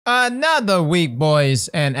Another week, boys,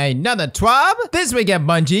 and another TWAB. This week at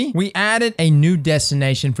Bungie, we added a new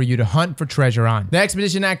destination for you to hunt for treasure on. The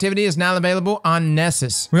expedition activity is now available on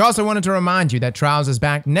Nessus. We also wanted to remind you that Trials is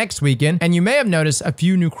back next weekend, and you may have noticed a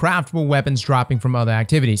few new craftable weapons dropping from other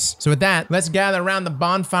activities. So with that, let's gather around the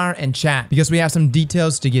bonfire and chat, because we have some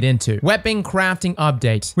details to get into. Weapon crafting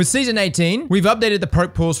updates. With Season 18, we've updated the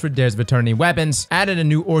perk pools for Dares of Eternity weapons, added a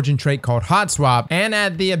new origin trait called Hot Swap, and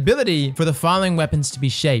added the ability for the following weapons to be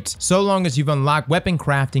shaped, so long as you've unlocked weapon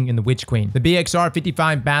crafting in the Witch Queen. The BXR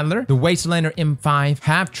 55 Battler, the Wastelander M5,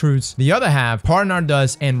 Half Truths, the other half, Pardon Our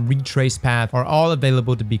Dust, and Retrace Path are all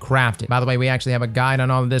available to be crafted. By the way, we actually have a guide on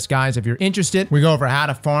all of this, guys. If you're interested, we go over how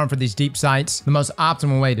to farm for these deep sites, the most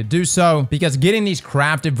optimal way to do so, because getting these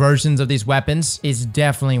crafted versions of these weapons is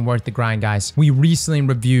definitely worth the grind, guys. We recently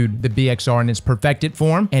reviewed the BXR in its perfected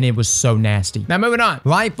form, and it was so nasty. Now moving on,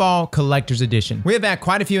 Lightfall Collector's Edition. We have had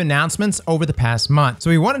quite a few announcements over the past month, so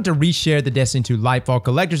we wanted to reshare the Destiny 2 Lightfall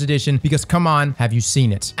Collector's Edition because, come on, have you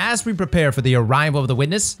seen it? As we prepare for the arrival of the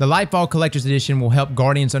Witness, the Lightfall Collector's Edition will help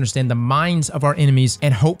Guardians understand the minds of our enemies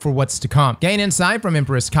and hope for what's to come. Gain insight from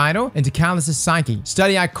Empress Kaido into Callus's psyche.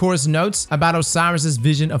 Study Ikora's notes about Osiris's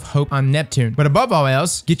vision of hope on Neptune. But above all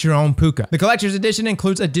else, get your own Pouka. The Collector's Edition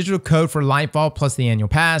includes a digital code for Lightfall plus the annual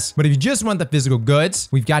pass. But if you just want the physical goods,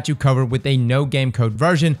 we've got you covered with a no-game code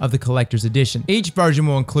version of the Collector's Edition. Each version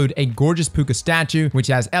will include a gorgeous Pouka statue,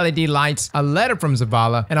 which has LED lights, a letter from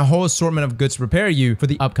Zavala, and a whole assortment of goods to prepare you for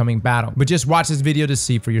the upcoming battle. But just watch this video to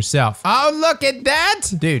see for yourself. Oh, look at that!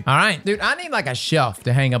 Dude, all right. Dude, I need like a shelf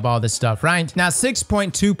to hang up all this stuff, right? Now,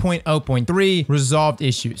 6.2.0.3 resolved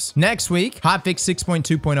issues. Next week, hotfix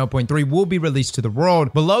 6.2.0.3 will be released to the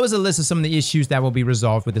world. Below is a list of some of the issues that will be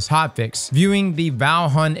resolved with this hotfix. Viewing the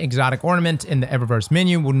Valhun exotic ornament in the Eververse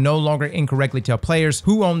menu will no longer incorrectly tell players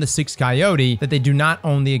who own the 6 Coyote that they do not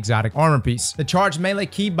own the exotic armor piece. The charge melee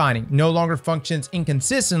key binding no longer functions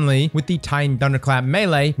inconsistently with the Titan Thunderclap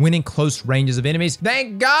melee when in close ranges of enemies.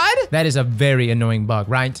 Thank God! That is a very annoying bug,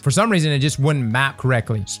 right? For some reason, it just wouldn't map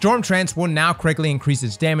correctly. Storm Trance will now correctly increase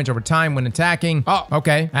its damage over time when attacking. Oh,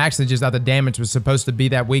 okay. I actually just thought the damage was supposed to be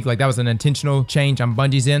that weak, like that was an intentional change on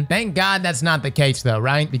Bungie's end. Thank God that's not the case though,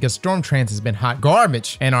 right? Because Storm Trance has been hot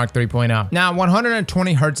garbage in Arc 3.0. Now,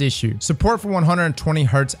 120 Hz issue. Support for 120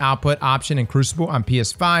 Hz output option in Crucible on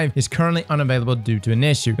PS5 is currently unavailable due to an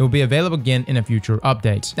issue. It will be available again in a future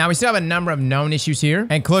update. Now, we still have a number of known issues here,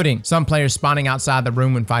 including some players spawning outside the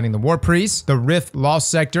room when fighting the War Priest. The Rift Lost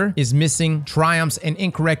Sector is missing triumphs and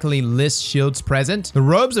incorrectly lists shields present. The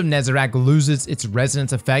Robes of Nezarec loses its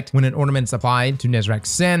resonance effect when an ornament is applied to Nezarec's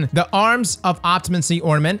Sin. The Arms of Optimacy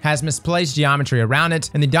ornament has misplaced geometry around it,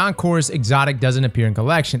 and the Don Chorus exotic doesn't appear in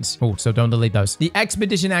collections. Oh, so don't delete those. The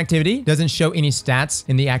Expedition activity doesn't show any stats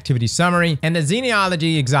in the activity summary, and the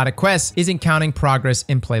Xenealogy exotic quest isn't counting progress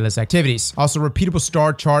in playlist activities. Also, repeatable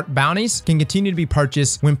star chart bounties can continue to be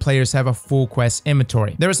purchased when players have a full quest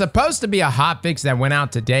inventory. There was supposed to be a hotfix that went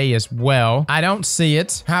out today as well. I don't see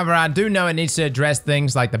it. However, I do know it needs to address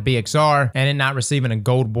things like the BXR and it not receiving a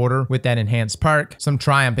gold border with that enhanced perk. Some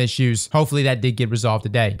Triumph issues. Hopefully that did get resolved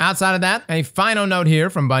today. Outside of that, a final note here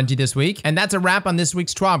from Bungie this week, and that's a wrap on this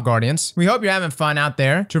week's TWAB Guardians. We hope you're having fun out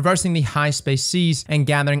there, traversing the high space seas and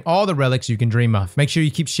gathering all the relics you can dream of. Make sure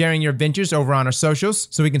you keep sharing your adventures over on our socials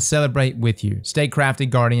so we can celebrate with you. Stay crafty,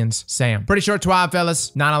 Guardians. Sam. Pretty short TWAB,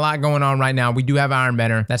 fellas. Not a lot going on right now. We do have Iron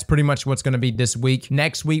Banner. That's pretty much what's going to be this week.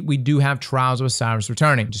 Next week, we do have Trials of Osiris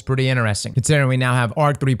returning, which is pretty interesting, considering we now have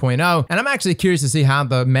Arc 3.0, and I'm actually curious to see how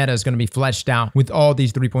the meta is going to be fleshed out with all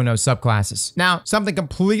these 3.0 subclasses. Now, something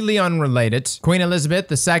completely unrelated. Queen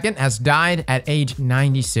Elizabeth II has died at age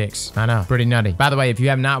 96. I know, pretty nutty. By the way, if you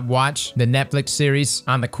have not watched the Netflix series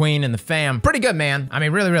on the Queen and the fam, pretty good, man. I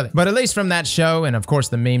mean, really. But at least from that show, and of course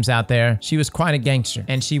the memes out there, she was quite a gangster,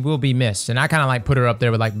 and she will be missed. And I kind of like put her up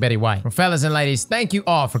there with like Betty White. Well, fellas and ladies, thank you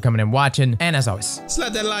all for coming and watching, and as always,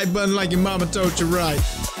 slap that like button like your mama told you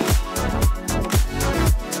right.